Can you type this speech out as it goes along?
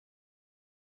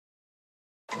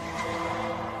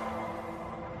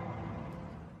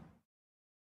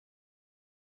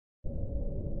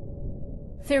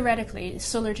Theoretically,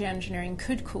 solar geoengineering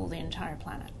could cool the entire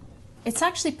planet. It's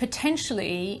actually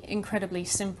potentially incredibly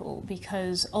simple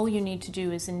because all you need to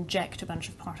do is inject a bunch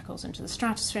of particles into the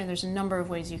stratosphere. There's a number of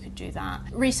ways you could do that.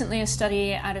 Recently, a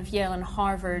study out of Yale and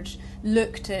Harvard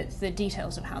looked at the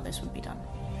details of how this would be done.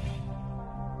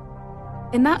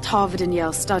 In that Harvard and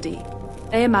Yale study,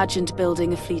 they imagined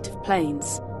building a fleet of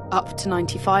planes, up to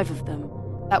 95 of them,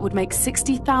 that would make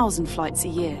 60,000 flights a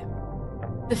year.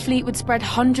 The fleet would spread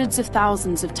hundreds of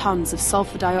thousands of tons of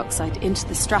sulfur dioxide into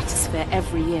the stratosphere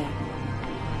every year.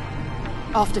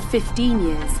 After 15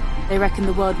 years, they reckon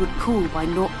the world would cool by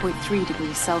 0.3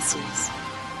 degrees Celsius.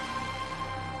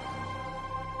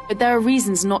 But there are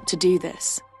reasons not to do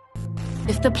this.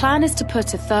 If the plan is to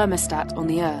put a thermostat on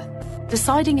the Earth,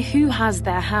 deciding who has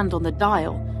their hand on the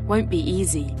dial won't be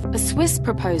easy. A Swiss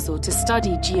proposal to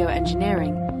study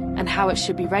geoengineering and how it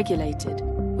should be regulated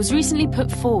was recently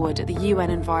put forward at the UN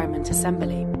Environment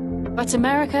Assembly. But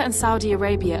America and Saudi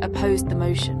Arabia opposed the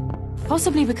motion,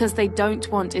 possibly because they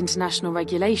don't want international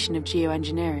regulation of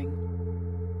geoengineering.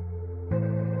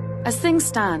 As things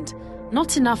stand,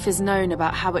 not enough is known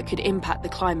about how it could impact the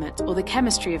climate or the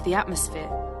chemistry of the atmosphere.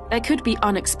 There could be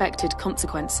unexpected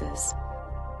consequences.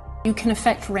 You can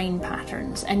affect rain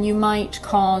patterns, and you might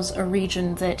cause a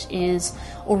region that is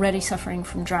already suffering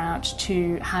from drought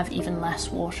to have even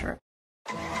less water.